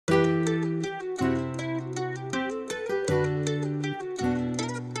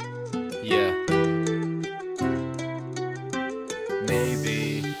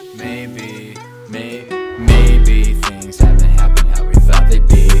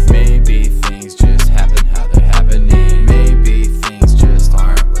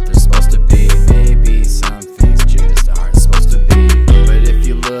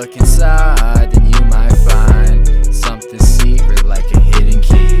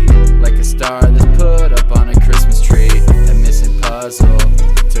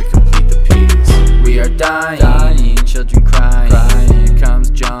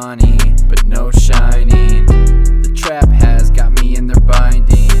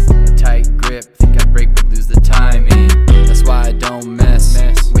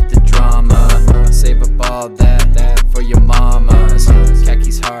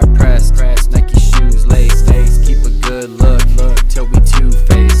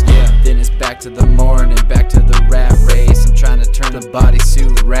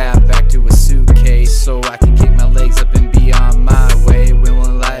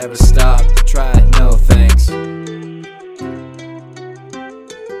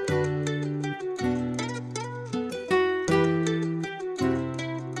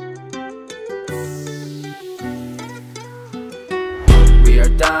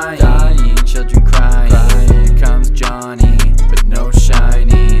dying, children crying. Here comes Johnny, but no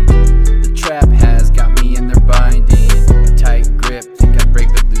shining. The trap has got me in their binding. A tight grip, think I'd break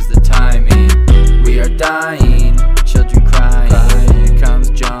but lose the timing. We are dying, children crying. Here comes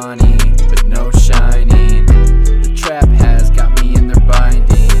Johnny, but no shining. The trap has got me in their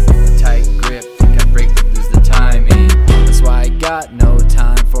binding. A tight grip, think I'd break but lose the timing. That's why I got no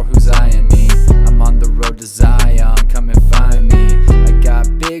time for who's eyeing me. I'm on the road to Zion, come and find me. I got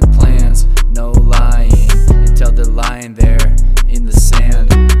big plans, no lying, until they're lying there in the sand.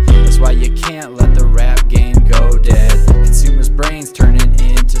 That's why you can't let the rap game go dead. Consumers' brains turning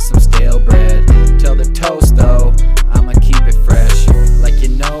into some stale bread. Till they're toast though, I'ma keep it fresh. Like you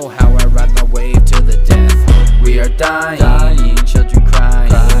know how I ride my wave to the death. We are dying, children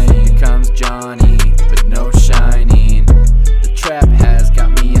crying. Here comes Johnny, but no shining. The trap has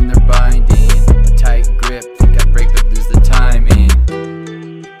got me in their binding. A tight grip, think I'd break but lose the timing.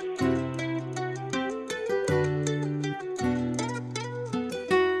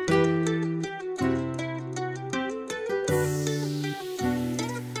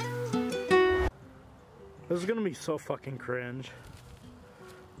 This is gonna be so fucking cringe.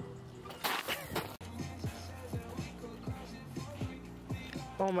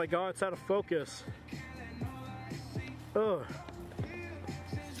 Oh my god, it's out of focus. Ugh.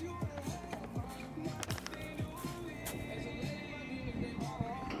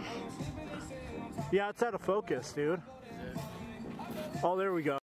 Yeah, it's out of focus, dude. Oh, there we go.